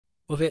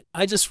Okay,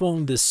 I just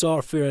found this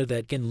software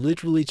that can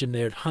literally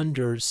generate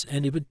hundreds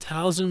and even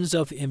thousands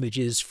of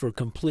images for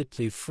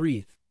completely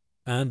free.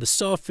 And the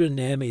software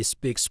name is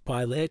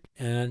Pilot,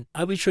 and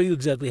I will show you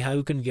exactly how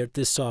you can get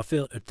this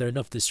software at the end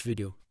of this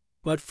video.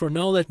 But for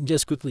now, let me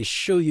just quickly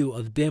show you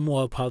a demo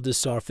of how this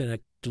software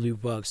actually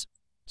works.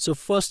 So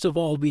first of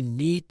all, we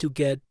need to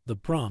get the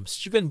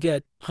prompts. You can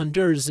get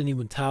hundreds and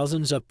even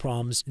thousands of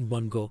prompts in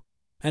one go,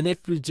 and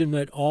it will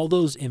generate all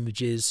those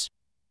images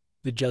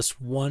with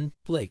just one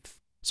click.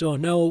 So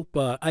now,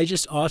 I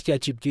just asked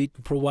ChatGPT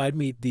to provide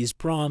me these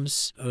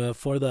prompts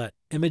for the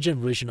image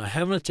generation. I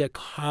haven't checked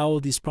how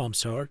these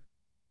prompts are.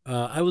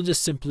 I will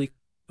just simply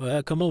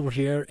come over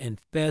here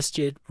and paste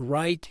it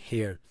right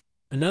here.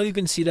 And now you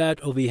can see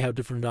that we have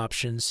different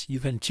options. You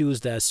can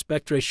choose the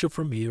aspect ratio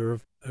from here.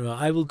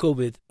 I will go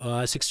with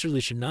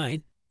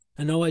 6:9.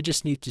 And now I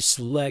just need to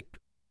select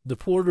the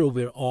folder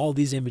where all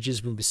these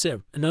images will be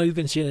saved. And now you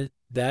can see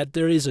that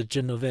there is a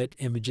generate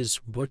images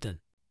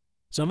button.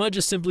 So I might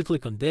just simply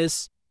click on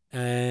this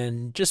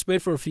and just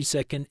wait for a few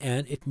seconds,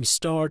 and it may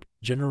start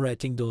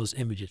generating those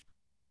images.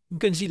 You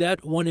can see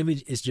that one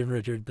image is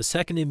generated, the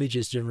second image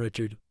is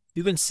generated.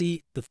 You can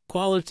see the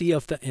quality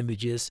of the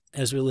images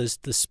as well as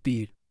the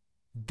speed.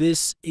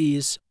 This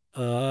is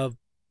a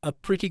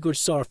pretty good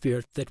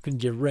software that can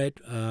generate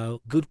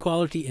good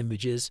quality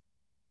images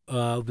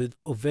with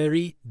a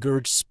very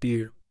good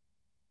speed.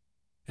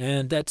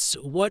 And that's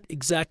what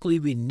exactly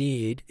we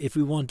need if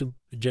we want to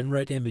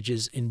generate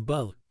images in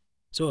bulk.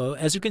 So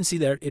as you can see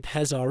there, it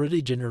has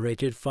already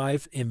generated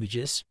 5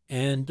 images,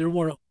 and there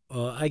were,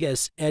 I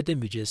guess, 8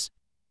 images.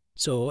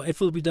 So it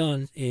will be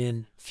done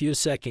in few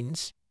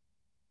seconds.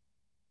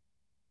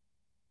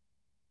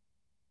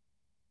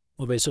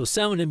 Okay, so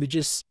 7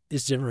 images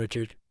is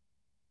generated.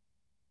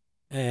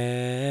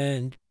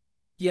 And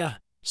yeah,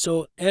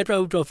 so 8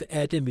 out of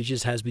 8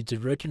 images has been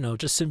generated. Now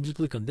just simply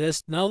click on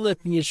this. Now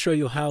let me show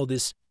you how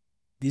these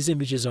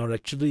images are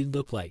actually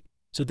look like.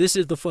 So this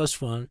is the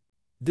first one.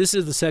 This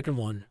is the second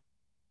one.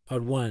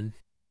 Part 1.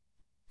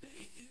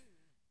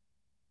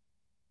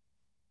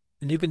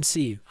 And you can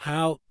see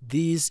how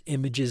these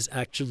images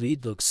actually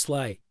looks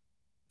like.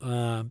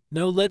 Now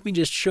let me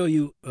just show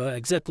you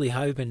exactly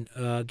how you can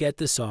get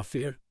the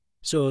software.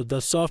 So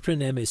the software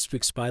name is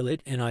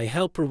Pilot, and I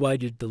have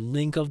provided the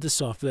link of the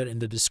software in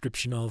the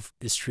description of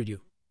this video.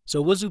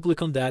 So once you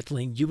click on that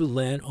link, you will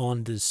land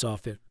on this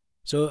software.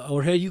 So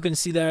over here you can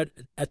see that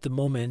at the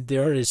moment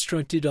there is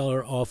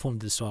 $20 off on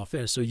this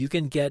software. So you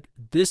can get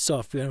this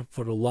software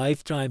for a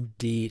lifetime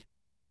deal,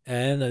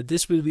 and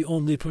this will be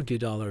only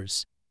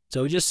 $20.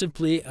 So just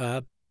simply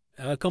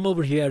come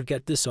over here,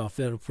 get this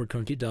software for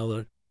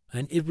 $20,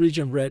 and it will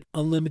generate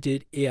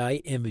unlimited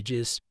AI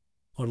images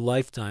or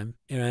lifetime.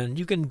 And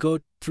you can go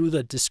through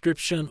the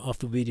description of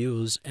the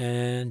videos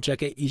and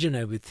check out each and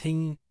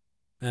everything.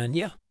 And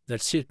yeah,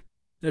 that's it.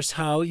 That's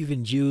how you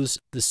can use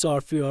the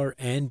software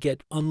and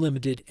get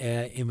unlimited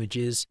AI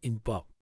images in bulk.